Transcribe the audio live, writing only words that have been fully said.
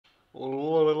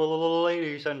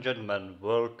Ladies and gentlemen,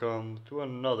 welcome to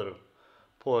another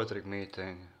poetry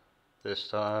meeting. This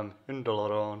time in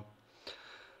Dalaran.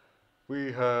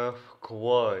 We have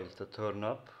quite a turn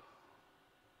up.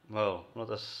 Well,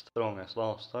 not as strong as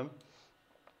last time.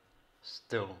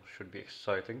 Still should be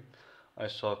exciting. I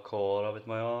saw Cora with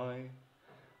my eye.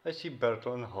 I see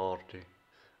Bertel and Hardy.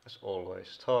 As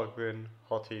always, Tagwin,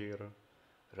 Hatir,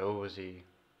 Rosie.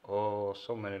 Oh,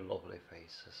 so many lovely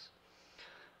faces.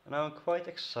 And I'm quite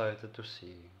excited to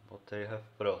see what they have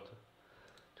brought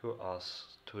to us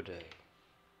today.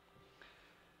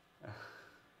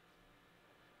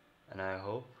 And I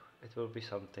hope it will be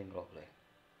something lovely.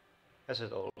 As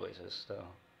it always is,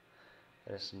 though.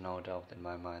 There is no doubt in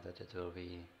my mind that it will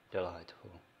be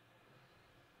delightful.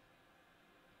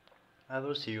 I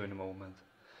will see you in a moment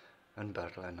when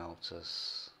Bertel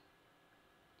announces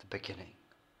the beginning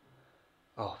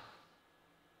of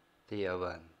the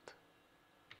event.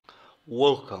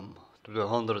 Welcome to the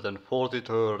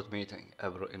 143rd meeting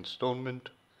ever in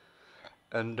Stormwind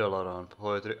and Dalaran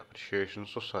Poetry Appriciation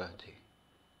Society.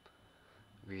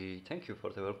 We thank you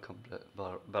for the welcome,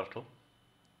 Bertel.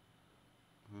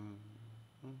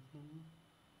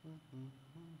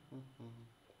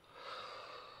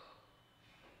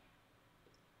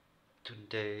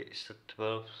 Today is the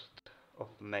 12th of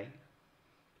May,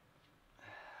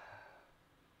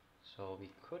 so we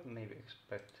could maybe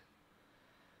expect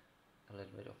a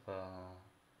little bit of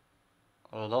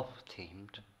a love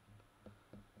themed,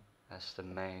 as the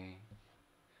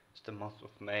month of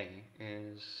May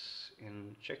is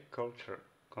in Czech culture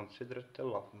considered the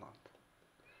love month.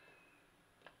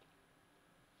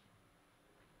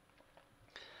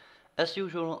 As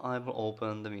usual, I will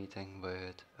open the meeting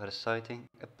with reciting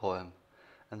a poem,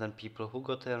 and then people who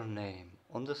got their name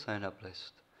on the sign-up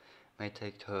list may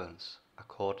take turns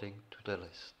according to the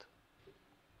list.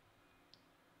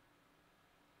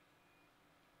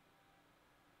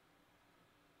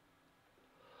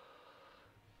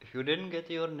 If you didn't get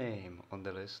your name on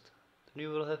the list, then you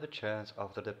will have a chance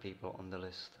after the people on the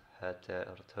list had their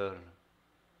turn,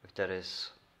 if there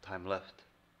is time left.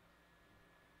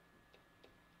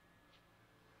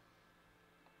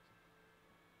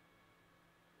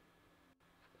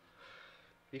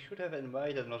 We should have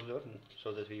invited Nosdorn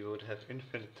so that we would have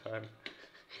infinite time.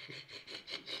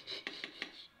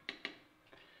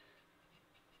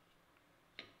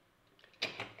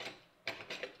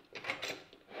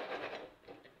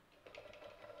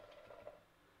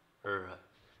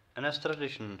 And as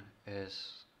tradition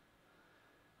is,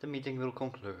 the meeting will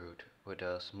conclude with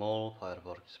a small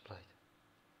firework display.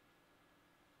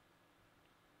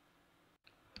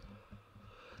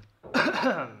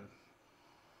 Oh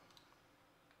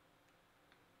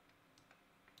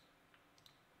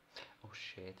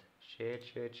shit.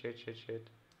 Shit.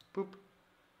 Boop.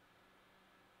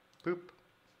 Boop.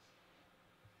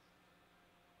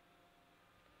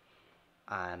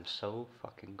 I'm so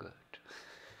fucking good.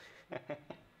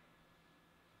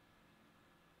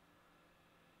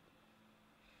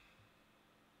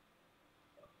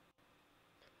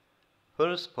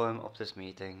 First poem of this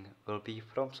meeting will be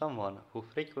from someone who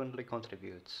frequently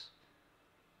contributes.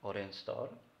 Orion Star.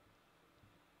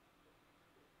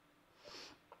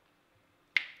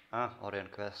 Ah, Orion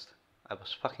Quest. I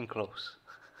was fucking close.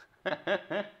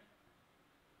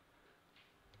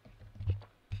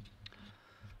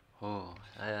 Oh,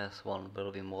 yes, one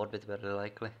will be morbid, very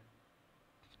likely.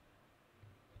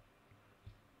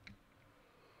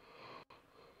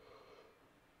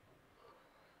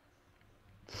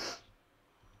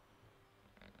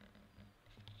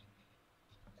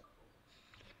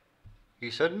 He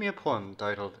sent me a poem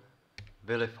titled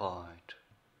Vilified.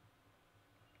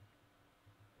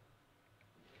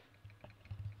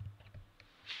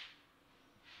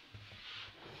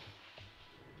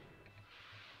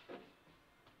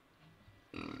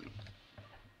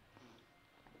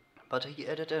 But he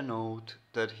added a note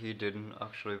that he didn't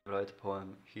actually write the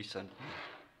poem he sent me.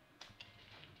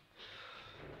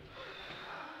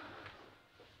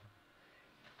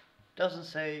 Doesn't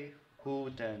say who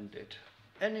then did.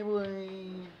 Anyway.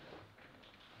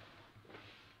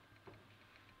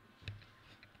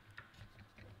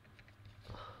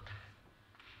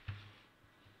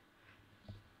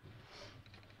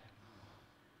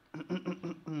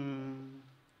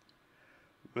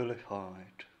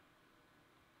 Vilified.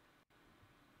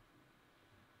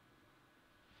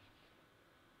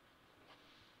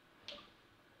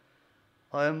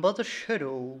 I am but a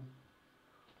shadow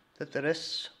that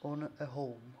rests on a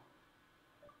home.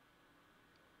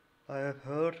 I have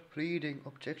heard pleading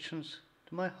objections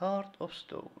to my heart of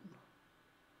stone.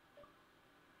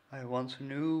 I once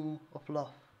knew of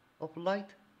love, of light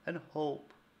and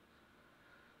hope,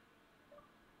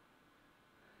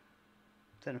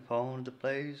 then found the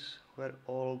place where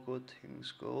all good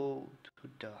things go to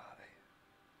die.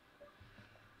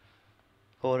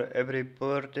 For every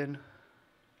burden,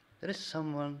 there is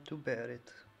someone to bear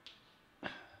it.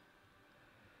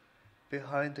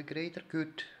 Behind the greater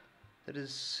good, there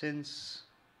is sins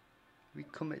we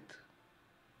commit.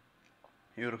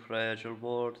 Your fragile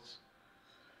words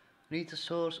need a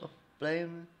source of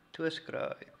blame to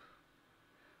ascribe,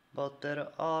 but there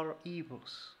are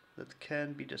evils that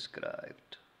can be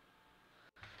described.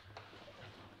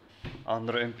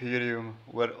 Under Imperium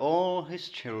were all his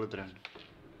children,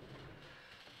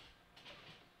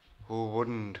 who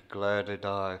wouldn't gladly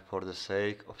die for the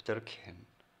sake of their kin.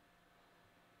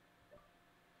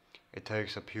 It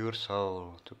takes a pure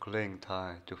soul to cling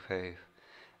tight to faith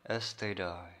as they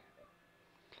die.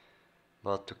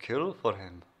 But to kill for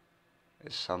him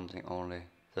is something only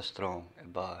the strong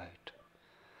abide,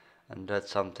 and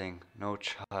that's something no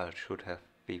child should have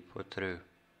been put through.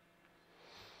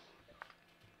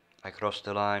 I crossed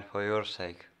the line for your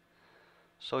sake,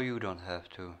 so you don't have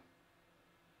to.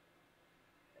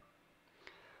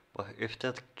 But if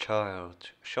that child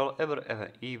shall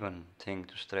ever even think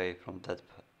to stray from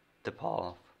the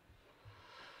path,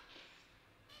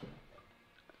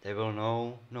 they will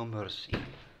know no mercy.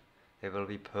 They will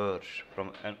be purged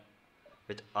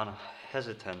with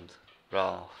unhesitant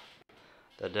wrath.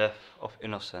 The death of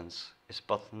innocence is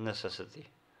but necessity.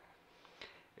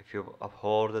 If you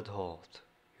abhor the thought,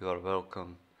 you are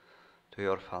welcome to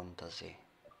your fantasy.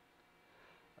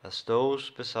 As those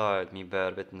beside me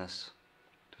bear witness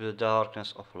to the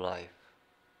darkness of life,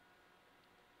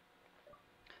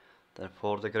 then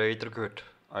for the greater good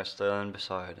I stand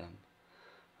beside them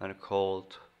when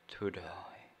called to die.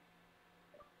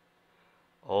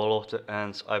 All of the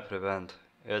ends I prevent,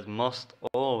 it must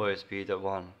always be the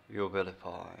one you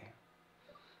vilify.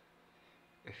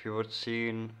 If you had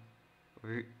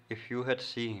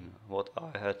seen what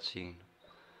I had seen,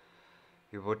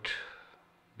 you would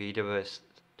be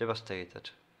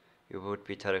devastated, you would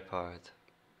be terrified.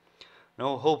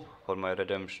 No hope for my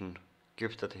redemption,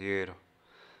 gifted here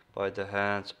by the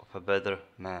hands of a better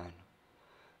man.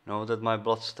 Know that my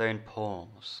blood-stained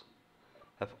palms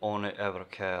have only ever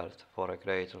cared for a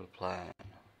greater plan.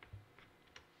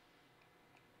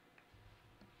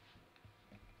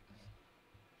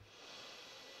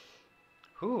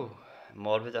 Whew,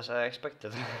 morbid as I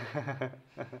expected.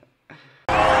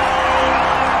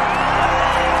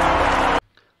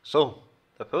 So,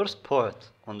 the first poet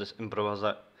on this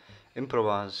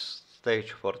improvised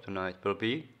stage for tonight will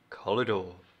be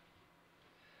Kalidor.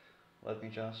 Let me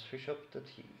just fish up the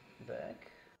tea bag,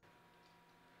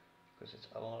 because it's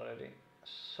already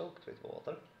soaked with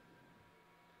water,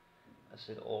 as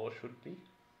it all should be.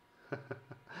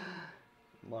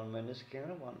 1 minute,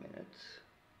 Skinner, 1 minute.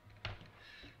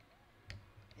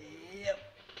 Yep,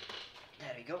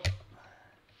 there we go.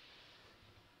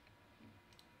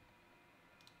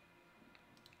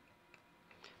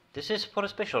 This is for a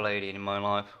special lady in my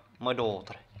life, my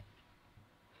daughter.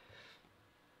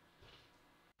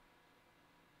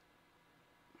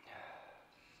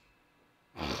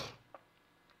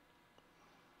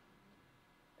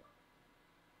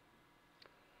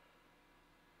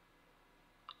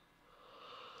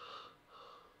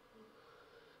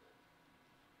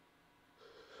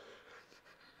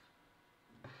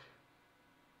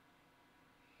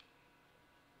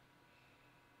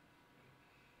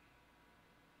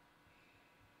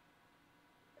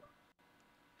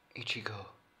 Ichigo.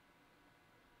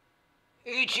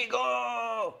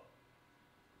 Ichigo!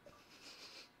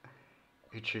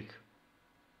 Ichigo.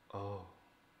 Oh.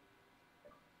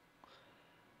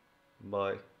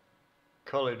 By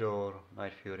Kalidor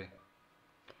Night Fury.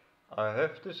 I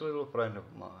have this little friend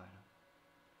of mine.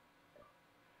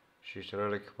 She's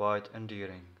really quite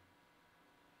endearing.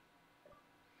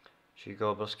 She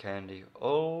gobbles candy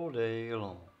all day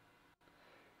long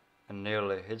and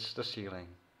nearly hits the ceiling.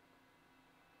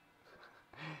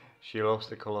 She loves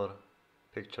the color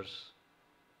pictures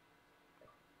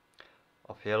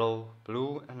of yellow,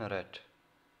 blue and red.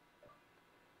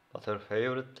 But her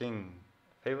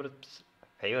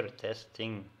favoriteest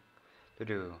thing to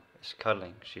do is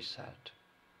cuddling, she said.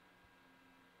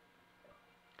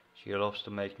 She loves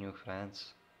to make new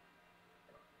friends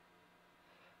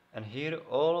and hear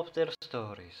all of their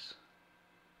stories.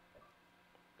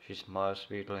 She smiles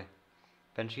sweetly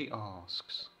when she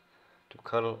asks to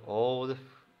cuddle all the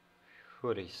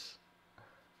furries.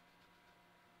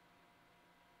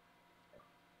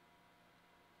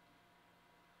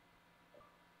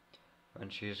 When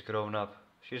she is grown up,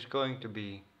 she is going to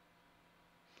be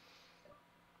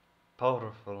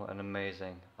powerful and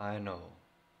amazing, I know.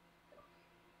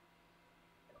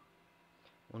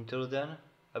 Until then,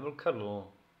 I will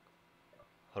cuddle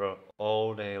her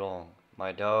all day long,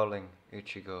 my darling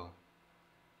Ichigo.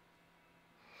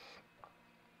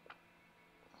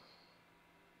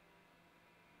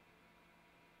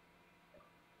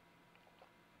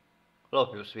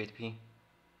 Love you, sweet pea.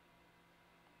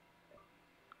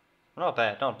 Not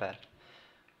bad, not bad.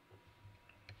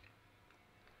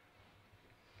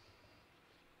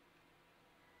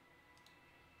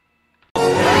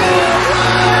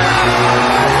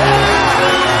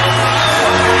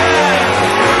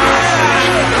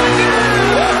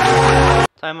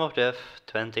 Time of death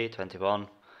 2021,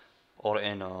 or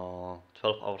in a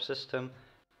 12-hour system,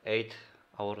 8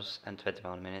 hours and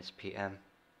 21 minutes PM.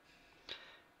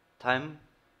 Time,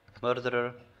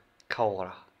 murderer,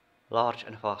 Kaora, large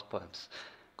and fast poems.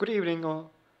 Good evening,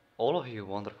 all of you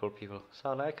wonderful people.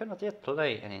 Sadly, I cannot yet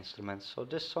play an instrument, so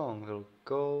this song will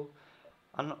go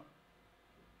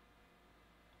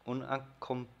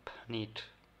unaccompanied.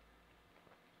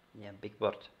 Yeah, big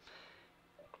word.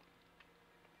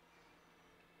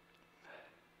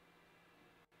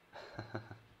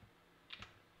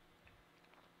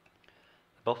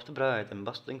 Above the bright and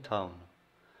bustling town,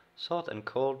 sought and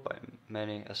called by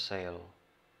many a sail,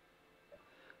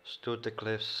 stood the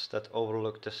cliffs that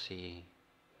overlooked the sea,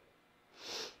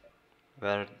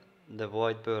 where the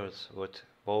white birds would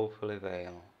woefully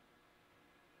wail.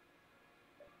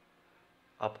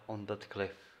 Up on that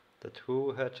cliff the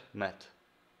two had met,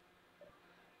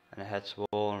 and had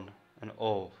sworn an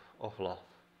oath of love.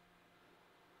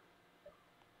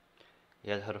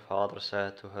 Yet her father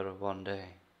said to her one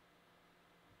day,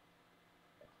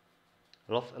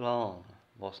 love alone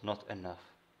was not enough.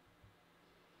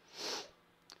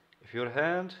 If your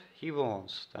hand he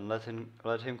wants, then let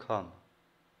him come.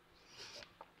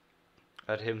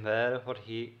 Let him hear what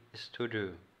he is to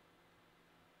do.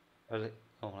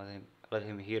 Let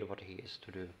him hear what he is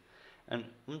to do. And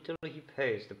until he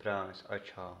pays the price I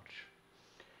charge,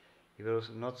 he will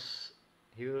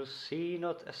see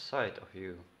not a sight of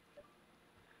you.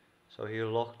 So he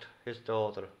locked his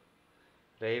daughter,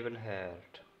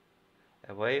 raven-haired,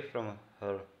 away from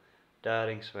her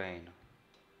daring swain,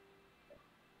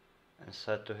 and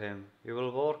said to him, you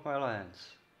will work my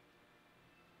lands,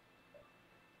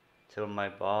 till my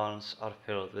barns are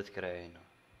filled with grain.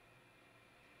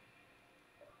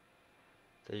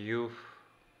 The youth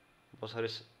was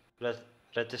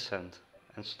reticent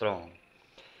and strong.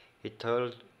 He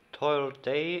toiled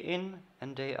day in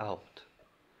and day out,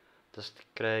 the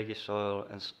craggy soil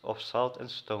of salt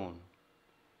and stone,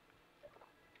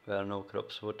 where no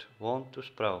crops would want to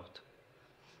sprout.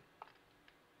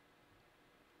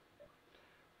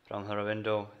 From her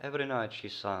window every night she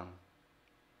sang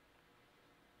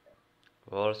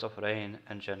words of rain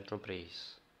and gentle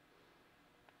breeze.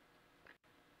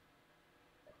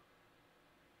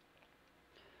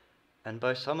 And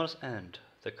by summer's end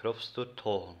the crops stood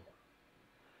tall,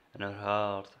 and her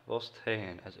heart was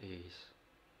ta'en at ease.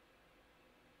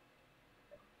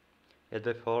 Yet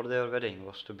before their wedding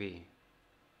was to be,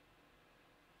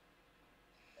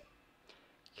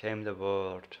 came the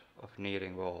word of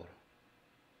nearing war.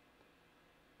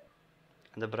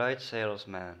 And the bright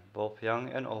salesmen, both young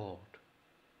and old,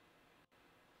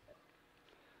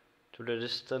 to the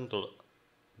distant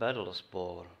battles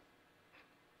bore.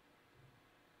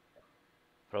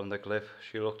 From the cliff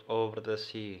she looked over the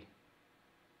sea,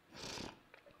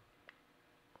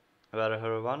 where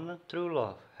her one true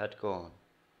love had gone.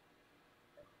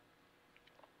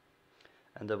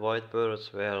 And the white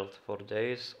birds wailed for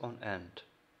days on end,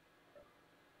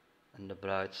 and the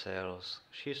bright sails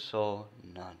she saw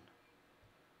none.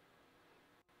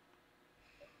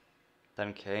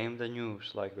 Then came the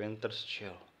news like winter's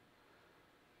chill,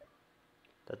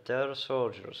 that their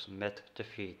soldiers met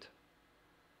defeat,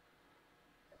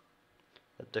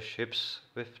 that the ships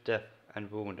with death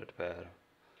and wounded were,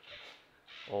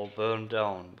 all burned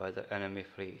down by the enemy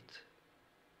fleet.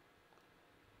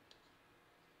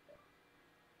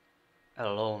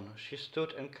 Alone she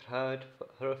stood and cried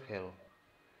her fill,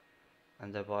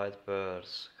 and the white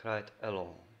birds cried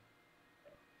alone.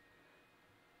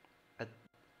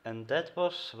 And that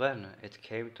was when it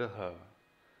came to her,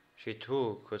 she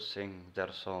too could sing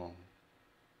their song.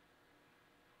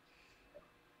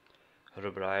 Her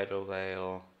bridal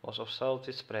veil was of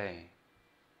salty spray,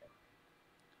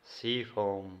 sea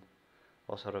foam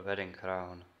was her wedding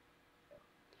crown,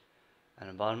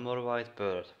 and one more white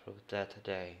bird flew that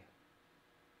day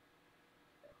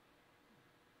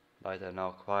by the now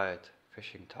quiet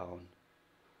fishing town.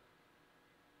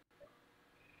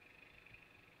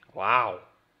 Wow!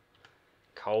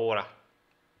 Cora.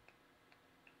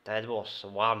 That was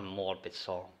one morbid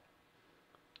song.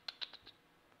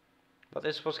 But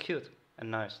this was cute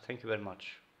and nice. Thank you very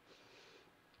much.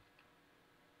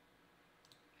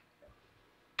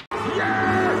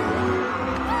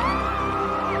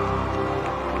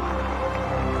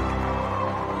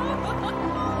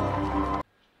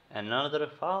 Another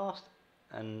fast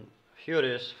and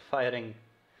furious firing,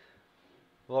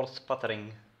 word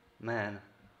sputtering man,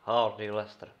 Hardy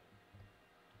Lester.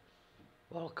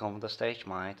 Welcome to the stage,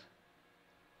 mate.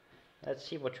 Let's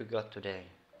see what you got today.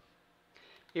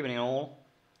 Evening all.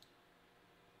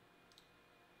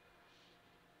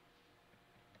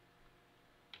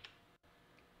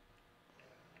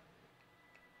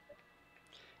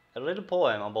 A little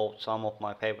poem about some of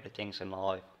my favorite things in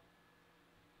life.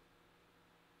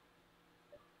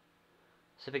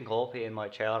 Sipping coffee in my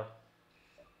chair.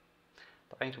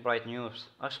 Trying to write news,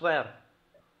 I swear.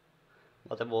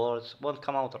 But the words won't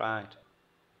come out right.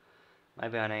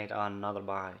 Maybe I need another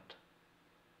bite.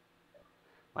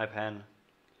 My pen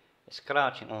is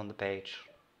scratching on the page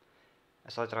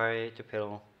as I try to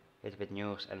fill it with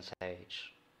news and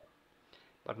sage.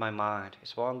 But my mind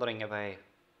is wandering away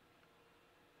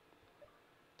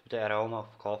to the aroma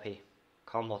of coffee,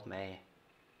 come what may.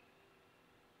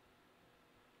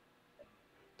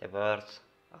 The words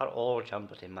are all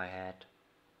jumbled in my head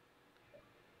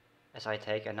as I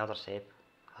take another sip,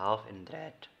 half in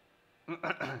dread,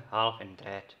 half in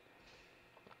dread.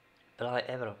 Will I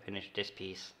ever finish this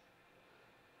piece?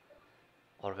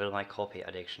 Or will my coffee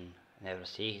addiction never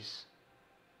cease?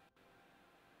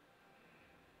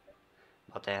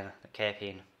 But then the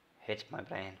caffeine hits my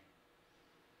brain,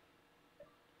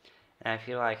 and I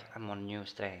feel like I'm on a new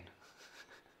strain.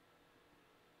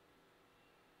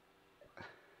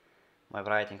 My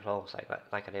writing flows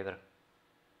like a river.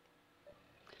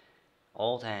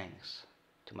 All thanks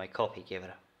to my coffee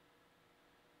giver.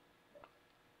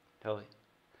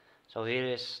 So here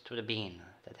is to the bean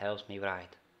that helps me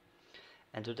write,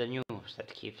 and to the news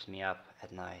that keeps me up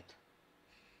at night.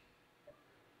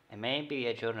 I may be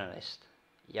a journalist,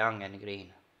 young and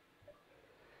green,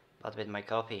 but with my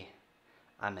coffee,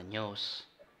 I'm a news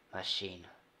machine.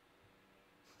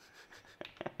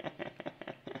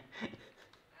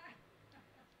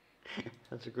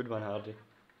 That's a good one, Hardy.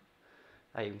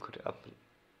 I even could up.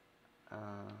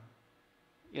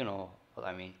 You know what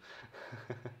I mean.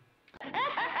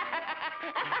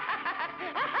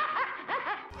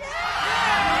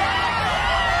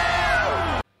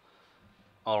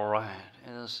 Alright,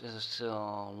 it is still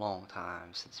a long time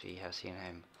since we have seen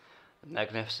him. The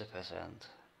magnificent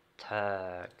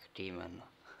Tag Demon.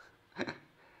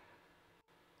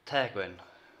 Tagwin,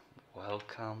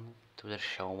 welcome to the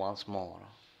show once more.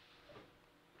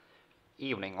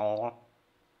 Evening all.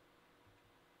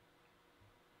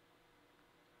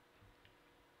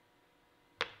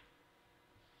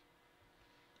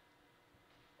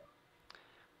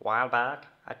 While back,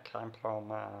 I came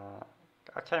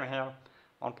here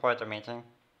on poetry meeting.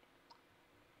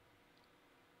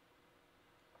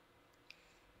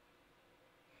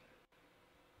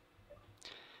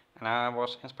 And I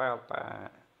was inspired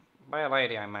by a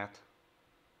lady I met.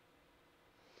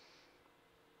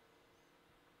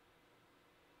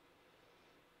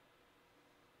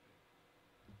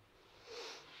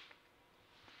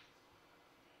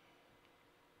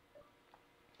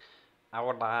 I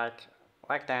would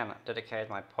like then dedicate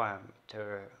my poem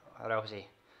to Rosie,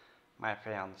 my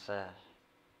fiancée.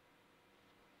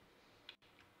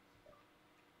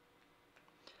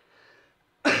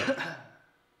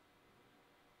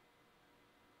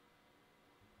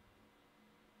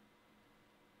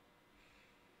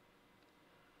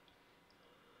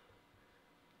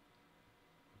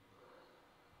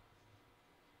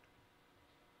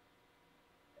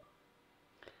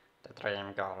 The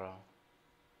dream girl.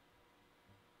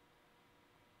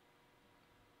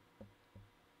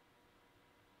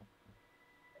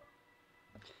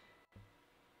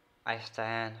 I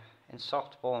stand in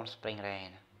soft warm spring rain,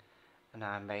 and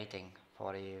I'm waiting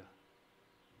for you.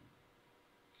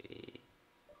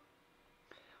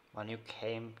 When you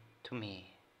came to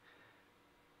me,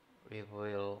 we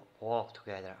will walk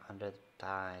together under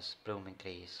Thai's blooming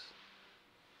trees.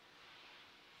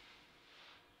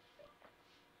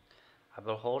 I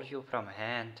will hold you from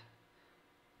hand,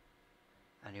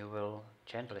 and you will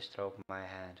gently stroke my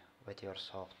hand with your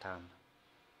soft tongue.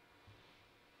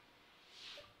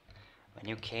 When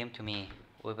you came to me,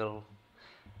 we will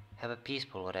have a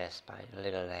peaceful rest by the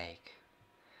little lake,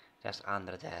 just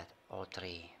under that old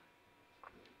tree.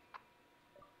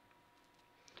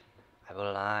 I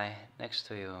will lie next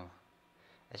to you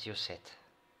as you sit,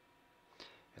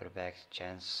 your back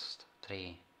against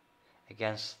tree,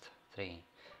 against tree,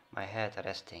 my head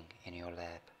resting in your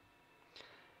lap.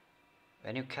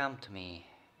 When you come to me,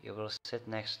 you will sit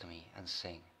next to me and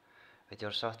sing, with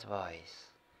your soft voice,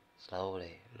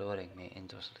 slowly luring me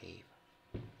into sleep.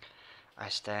 I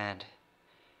stand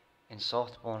in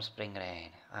soft warm spring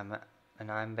rain,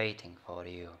 and I'm waiting for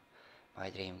you, my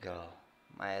dream girl,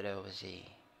 my Rosie.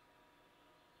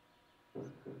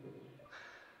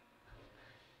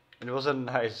 It was a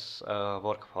nice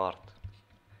work of art,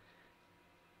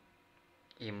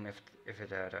 even if it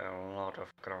had a lot of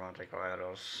grammatical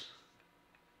errors.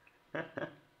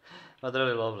 But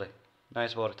really lovely.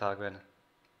 Nice work, Tagwin.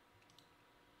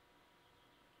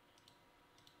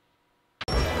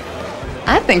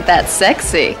 I think that's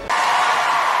sexy.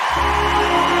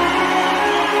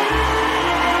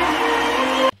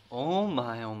 Oh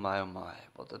my, oh my, oh my,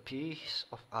 what a piece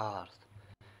of art.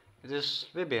 It is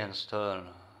Vivian's turn.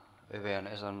 Vivian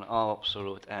is an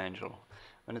absolute angel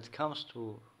when it comes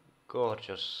to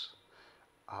gorgeous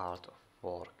art of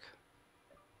work.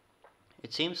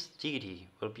 It seems Didi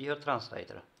will be her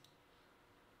translator.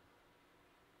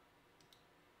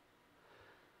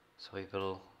 So we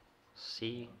will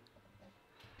see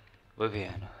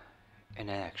Vivian in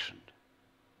action.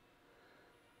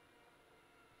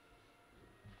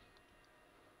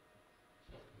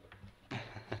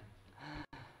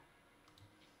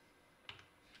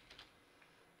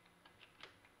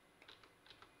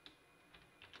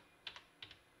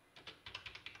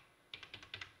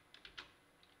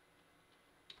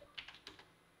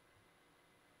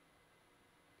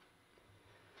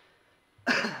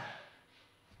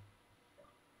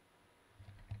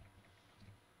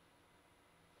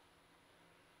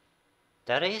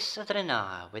 There is a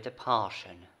Drena with a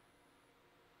passion.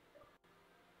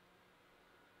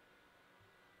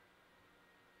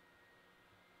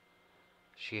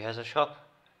 She has a shop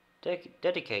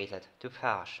dedicated to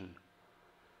fashion.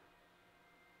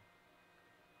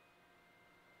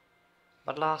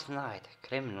 But last night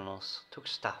criminals took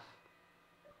stuff.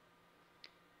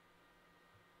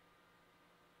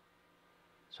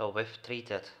 So we've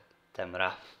treated them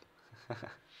rough.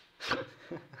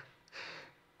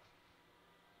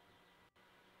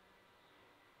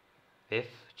 We've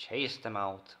chased them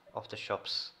out of the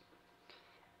shops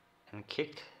and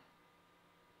kicked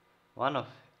one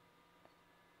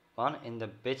in the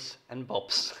bits and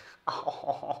bobs.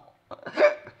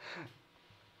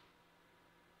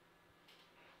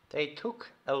 They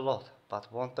took a lot but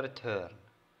won't return.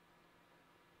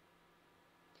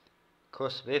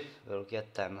 'Cause Viv will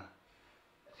get them,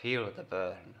 feel the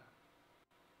burn.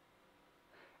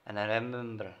 And I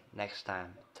remember next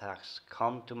time thugs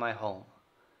come to my home,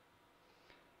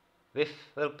 Viv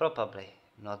will probably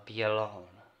not be alone.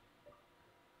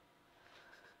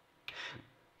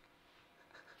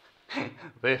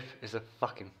 Viv is a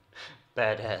fucking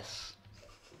badass.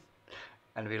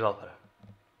 And we love her.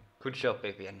 Good job,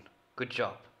 Vivian. Good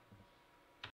job.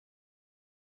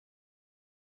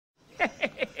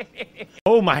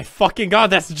 Oh my fucking god,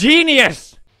 that's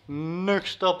genius!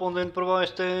 Next up on the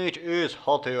improvised stage is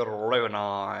Hottie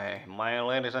Revenai. My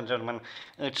ladies and gentlemen,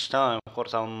 it's time for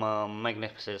some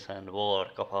magnificent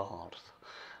work of art.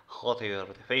 Hottie,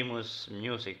 the famous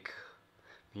music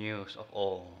muse of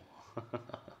all.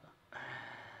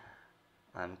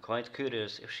 I'm quite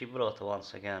curious if she brought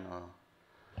once again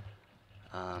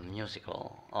a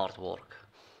musical artwork.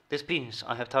 This piece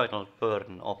I have titled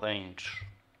Burden of Age.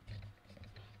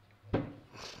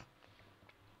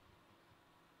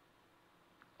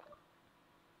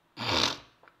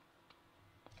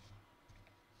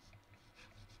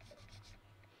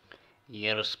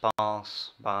 Years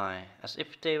pass by as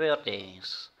if they were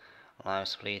days.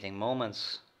 Life's fleeting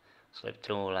moments slip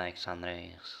through like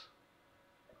sunrays.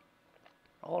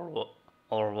 Our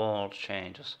world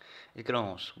changes. It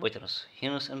grows, withers,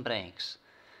 heals and breaks.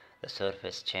 The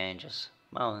surface changes.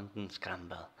 Mountains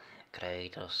crumble.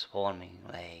 Craters forming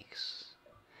lakes.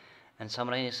 And some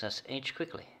races age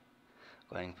quickly,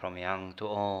 going from young to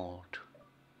old.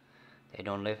 They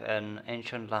don't live an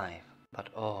ancient life, but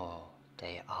oh,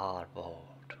 they are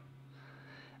bold,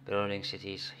 building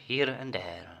cities here and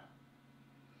there,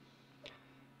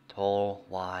 tall,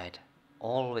 wide,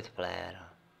 all with flair,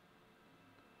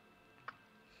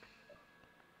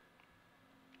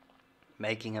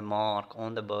 making a mark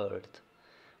on the bird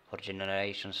for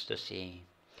generations to see,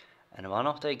 and one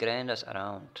of the grandest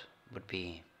around would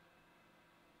be.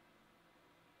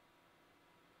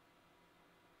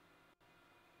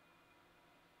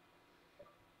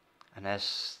 And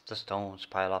as the stones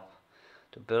pile up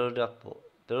to build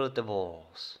the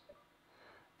walls,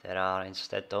 there are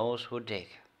instead those who dig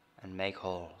and make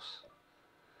holes,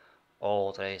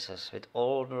 old races with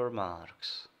older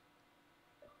marks,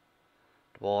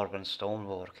 dwarven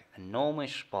stonework and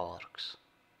gnomish sparks.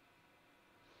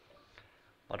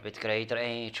 But with greater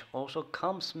age also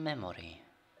comes memory.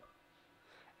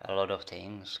 A lot of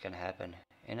things can happen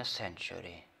in a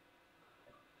century.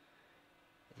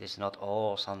 It is not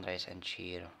all sunrise and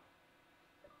cheer.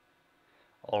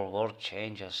 All world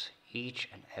changes each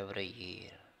and every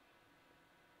year.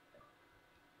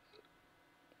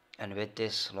 And with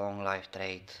this long life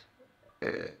trait,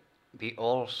 we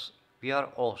are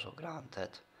also granted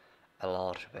a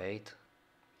large weight.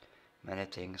 Many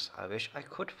things I wish I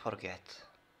could forget.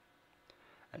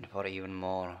 And for even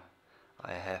more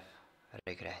I have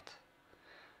regret.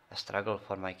 A struggle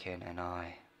for my kin and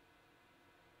I.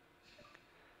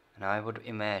 And I would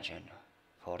imagine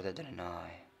for the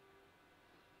deny.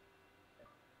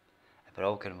 A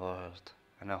broken world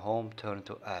and a home turned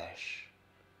to ash.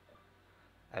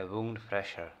 A wound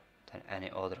fresher than any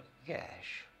other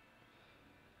gash.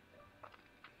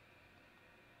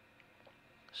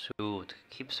 Soot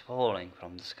keeps falling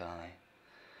from the sky,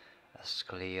 as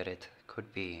clear it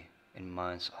could be in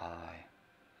my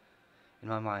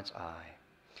mind's eye.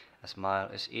 A smile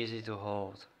is easy to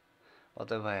hold, but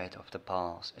the weight of the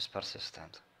past is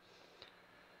persistent.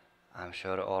 I'm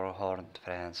sure our horned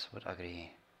friends would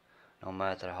agree, no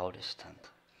matter how distant.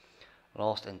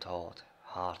 Lost in thought,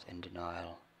 heart in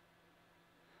denial.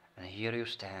 And here you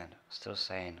stand, still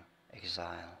sane,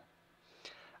 exile.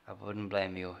 I wouldn't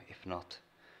blame you if not.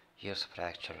 Years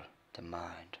fracture the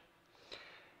mind.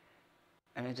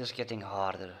 And it is getting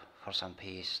harder for some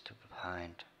peace to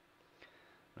find.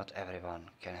 Not everyone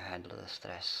can handle the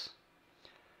stress.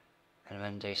 And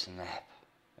when they snap,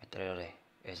 it really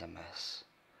is a mess.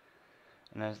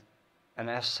 And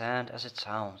as sad as it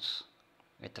sounds,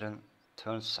 it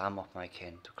turns some of my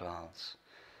kin to clowns.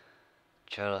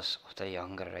 Jealous of the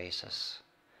younger races,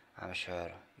 I'm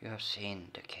sure you have seen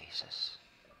the cases.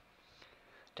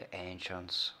 The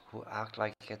ancients who act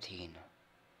like a teen,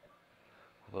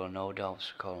 who will no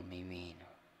doubt call me mean.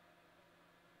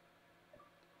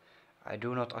 I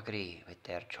do not agree with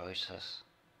their choices,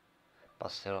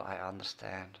 but still I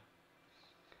understand.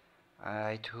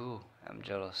 I too am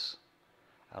jealous.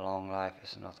 A long life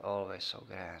is not always so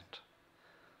grand.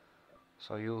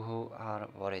 So you who are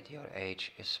worried your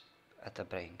age is at the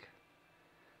brink,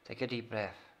 take a deep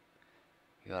breath.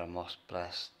 You are more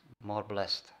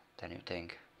blessed than you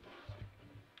think.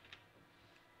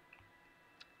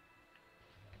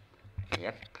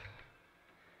 Yep.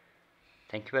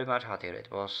 Thank you very much, Hatir. It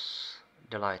was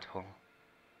delightful.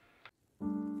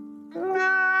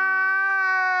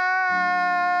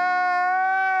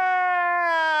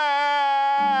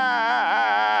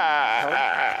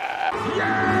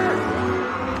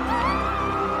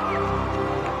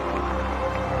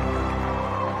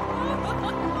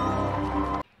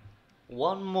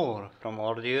 One more from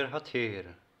our dear Hatir.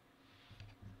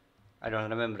 I don't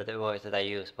remember the voice that I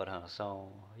used for her, so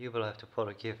you will have to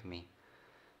forgive me.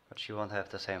 But she won't have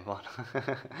the same one.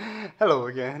 Hello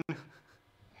again.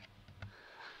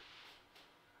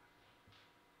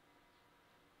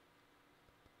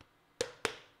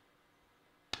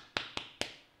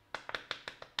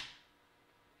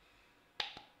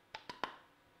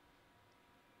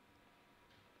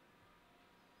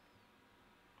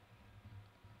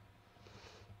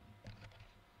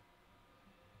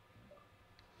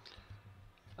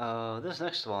 This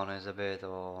next one is a bit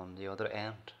on the other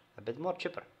end, a bit more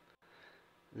chipper.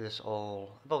 This is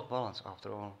all about balance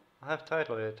after all. I have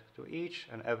titled it to each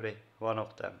and every one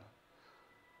of them.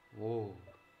 Whoa.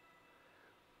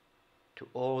 To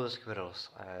all the squirrels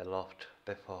I loved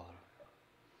before.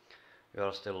 You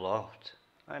are still loved.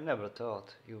 I never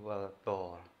thought you were a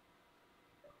bore.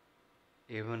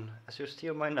 Even as you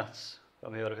steal my nuts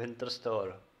from your winter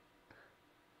store.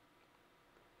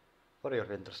 For your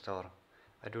winter store.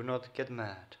 I do not get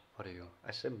mad for you,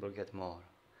 I simply get more.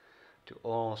 To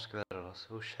all squirrels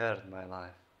who shared my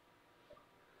life.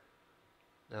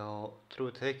 Though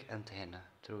through thick and thin,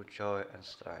 through joy and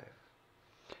strife.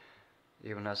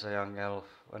 Even as a young elf,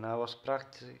 when I was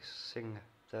practicing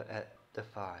the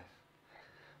five.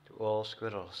 To all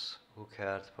squirrels who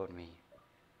cared for me.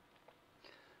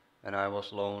 And I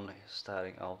was lonely,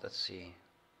 staring out at sea.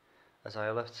 As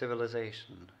I left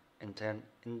civilization,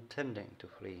 intending to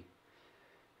flee.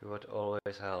 You would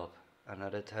always help and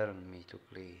return me to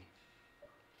glee.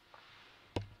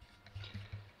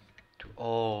 To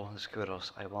all the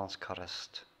squirrels I once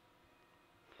caressed,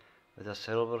 with a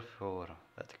silver fur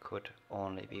that could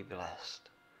only be blessed,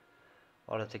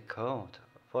 or a thick coat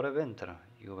for the winter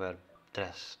you were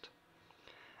dressed,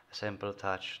 a simple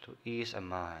touch to ease a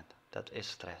mind that is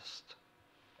stressed.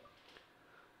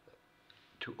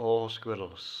 to all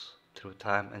squirrels through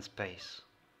time and space.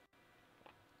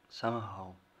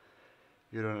 Somehow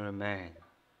you remain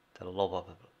the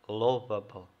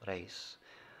lovable race,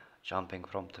 jumping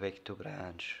from twig to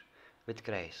branch with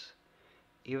grace.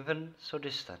 Even so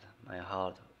distant, my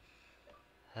heart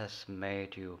has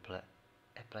made you a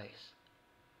place.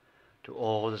 To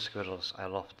all the squirrels I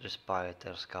loved despite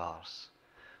their scars,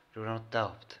 do not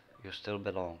doubt you still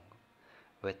belong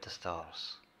with the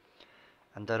stars.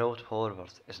 And the road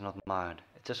forward is not mine,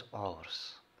 it is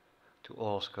ours. To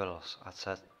all squirrels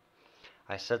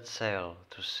I set sail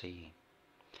to sea,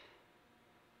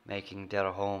 making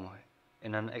their home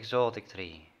in an exotic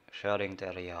tree, sharing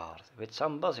their yard with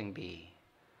some buzzing bee,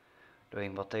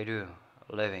 doing what they do,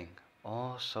 living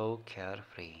oh so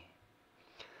carefree.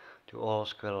 To all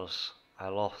squirrels I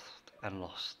loved and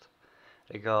lost,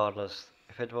 regardless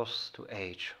if it was to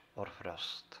age or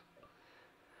frost,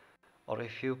 or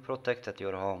if you protected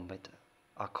your home with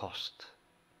a cost.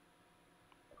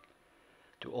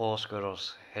 To all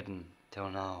squirrels hidden till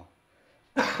now,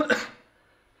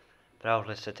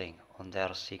 proudly sitting on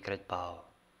their secret bough,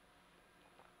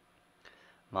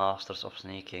 masters of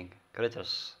sneaking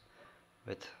critters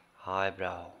with high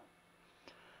brow,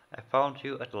 I found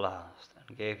you at last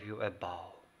and gave you a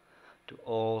bow. To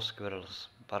all squirrels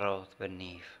burrowed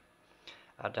beneath,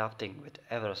 adapting with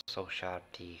ever so sharp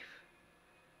teeth,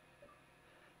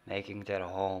 making their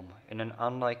home in an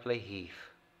unlikely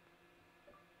heath.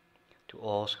 To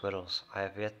all squirrels I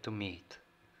have yet to meet,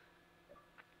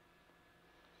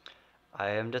 I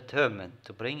am determined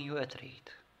to bring you a treat,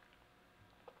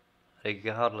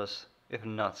 regardless if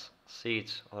nuts,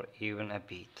 seeds, or even a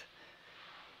beet.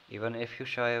 Even if you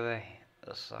shy away,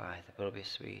 the sight will be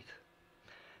sweet.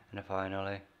 And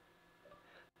finally,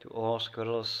 to all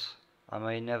squirrels I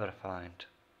may never find,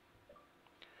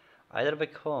 either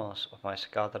because of my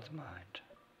scattered mind,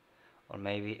 or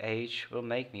maybe age will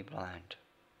make me blind.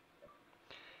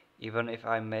 Even if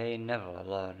I may never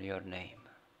learn your name,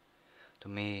 to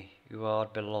me you are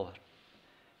beloved,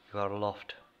 you are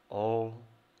loved all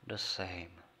the same.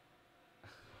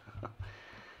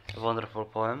 A wonderful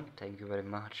poem, thank you very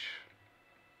much.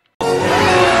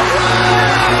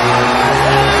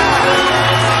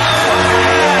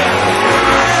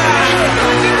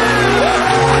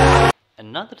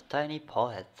 Another tiny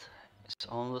poet is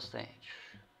on the stage.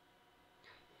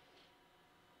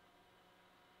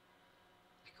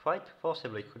 Quite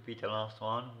possibly could be the last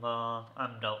one, but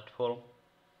I'm doubtful.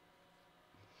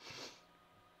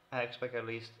 I expect at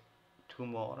least 2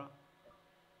 more.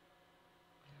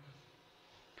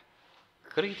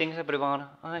 Greetings everyone,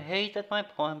 I hate that my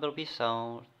poem will be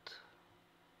soured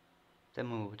the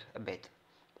mood a bit,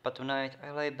 but tonight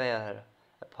I lay bare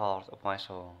a part of my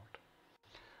soul.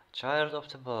 Child of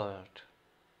the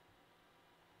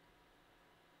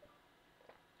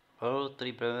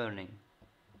worldly burning,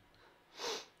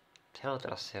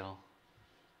 Teldrassil.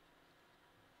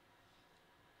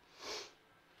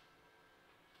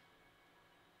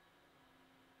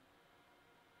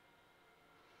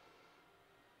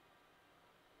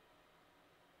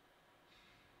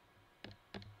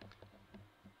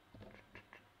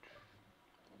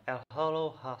 A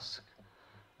hollow husk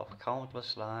of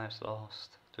countless lives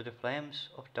lost to the flames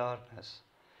of darkness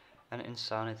and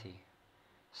insanity,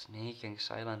 sneaking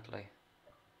silently,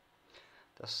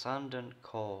 the sunken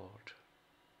cold.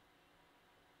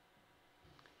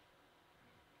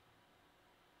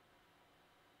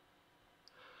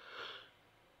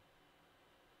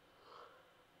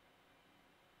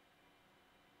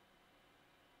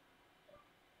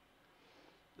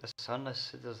 The sunless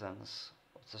citizens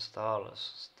of the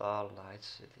starless, starlight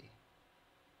city.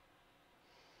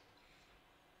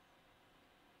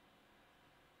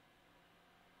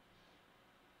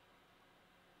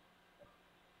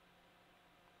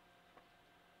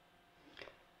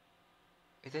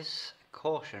 It is a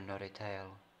cautionary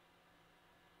tale,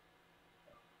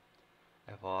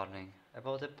 a warning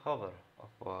about the power of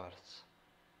words,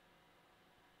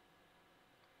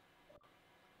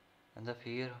 and the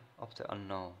fear of the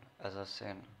unknown as a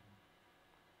sin.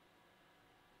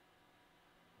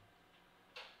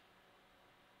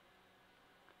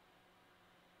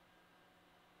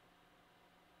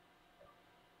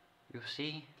 You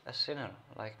see, a sinner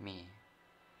like me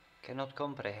cannot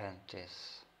comprehend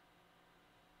this.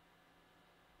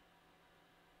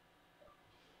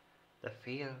 The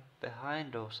fear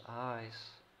behind those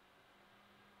eyes,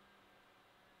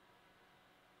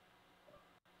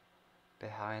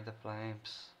 behind the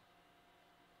flames.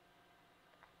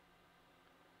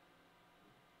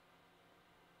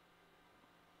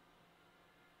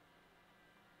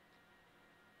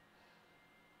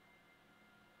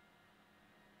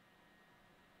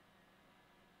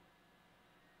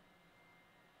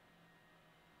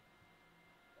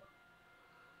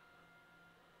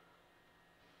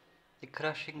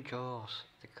 crushing jaws,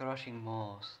 the crushing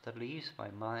maws that leaves my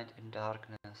mind in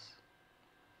darkness.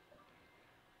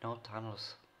 No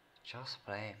tunnels, just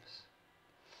flames.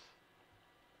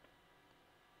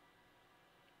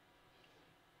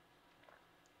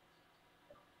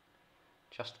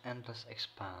 Just endless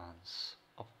expanse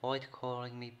of void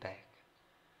calling me back.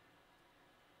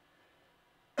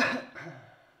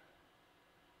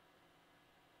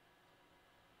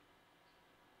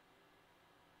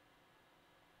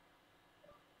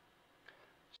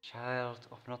 Child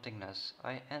of nothingness,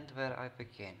 I end where I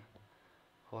begin,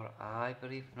 for I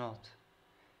believe not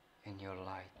in your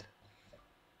light.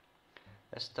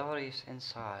 The stories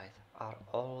inside are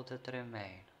all that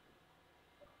remain,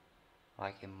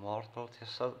 like immortal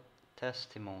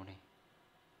testimony.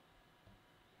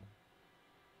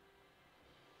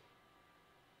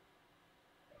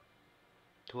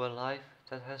 To a life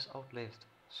that has outlived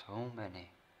so many.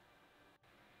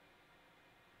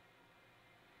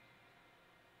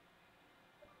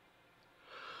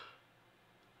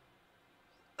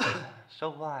 So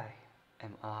why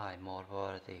am I more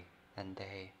worthy than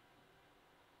they?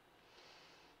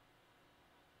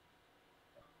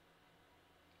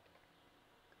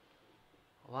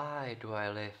 Why do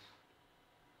I live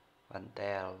when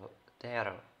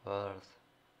their worth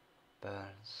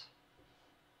burns?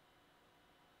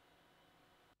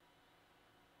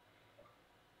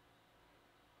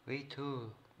 We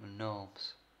too,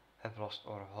 gnomes, have lost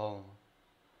our home,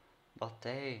 but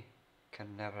they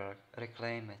can never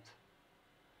reclaim it.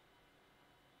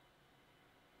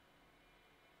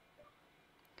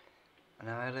 And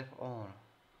I live on,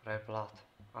 red blood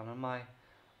under my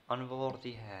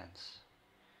unworthy hands.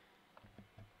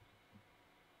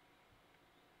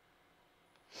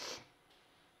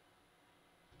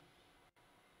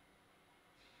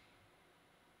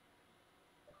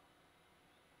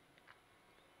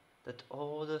 That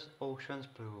all the ocean's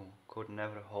blue could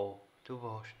never hope to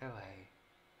wash away.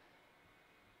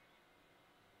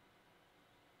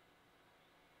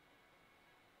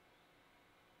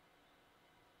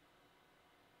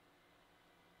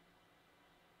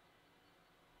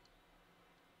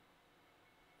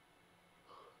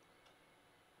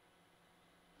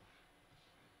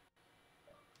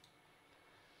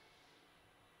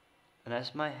 And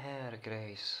as my hair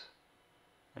grays,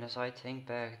 and as I think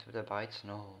back to the white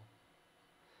snow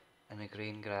and the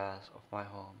green grass of my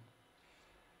home,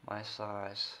 my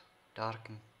sighs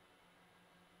darken.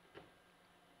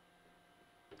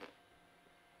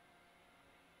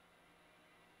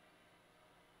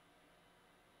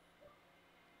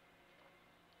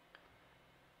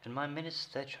 And my minute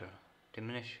stature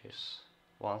diminishes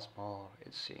once more,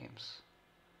 it seems.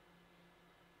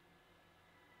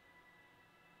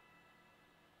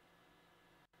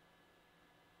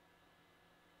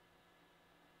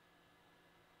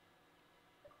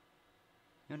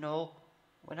 You know,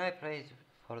 when I prayed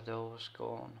for those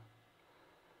gone,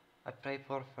 I pray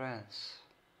for friends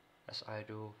as I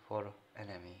do for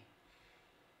enemies.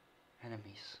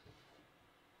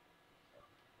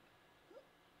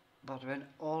 But when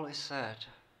all is said,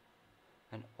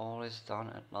 and all is done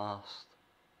at last,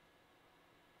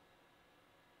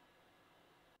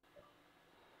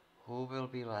 who will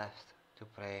be left to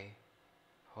pray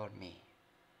for me?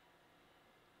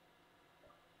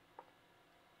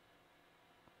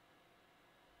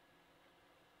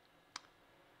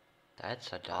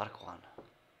 That's a dark one.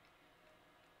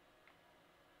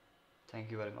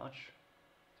 Thank you very much.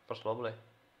 It was lovely.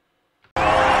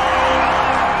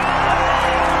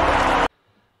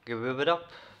 Give it up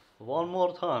one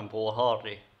more time, Paul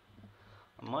Hardy.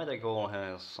 I might go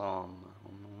have some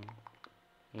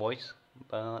voice,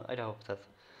 but I hope that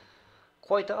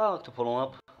quite the art to follow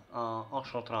up. I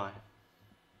shall try.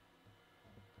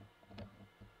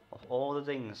 Of all the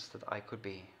things that I could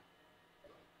be,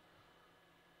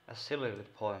 a silly little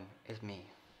poem is me.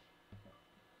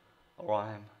 A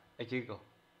rhyme, a giggle,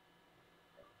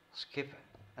 skip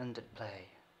and play,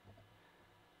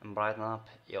 and brighten up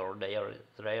your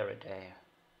dreary day.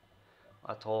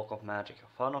 I talk of magic,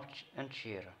 fun and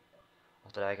cheer,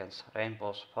 of dragons,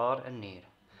 rainbows far and near.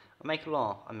 I make you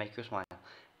laugh, I make you smile,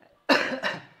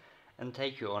 and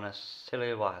take you on a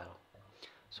silly while.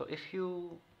 So if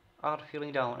you are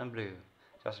feeling down and blue,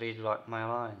 just read my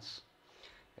lines.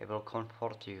 It will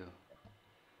comfort you.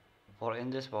 For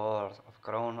in this world of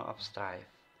grown-up strife,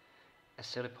 a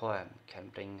silly poem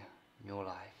can bring new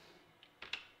life.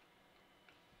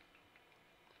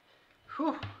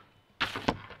 Whew.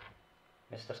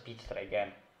 Mr. Speedster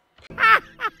again.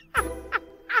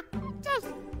 Just.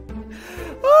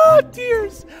 Oh,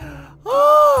 tears.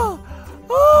 Oh,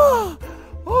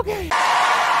 okay.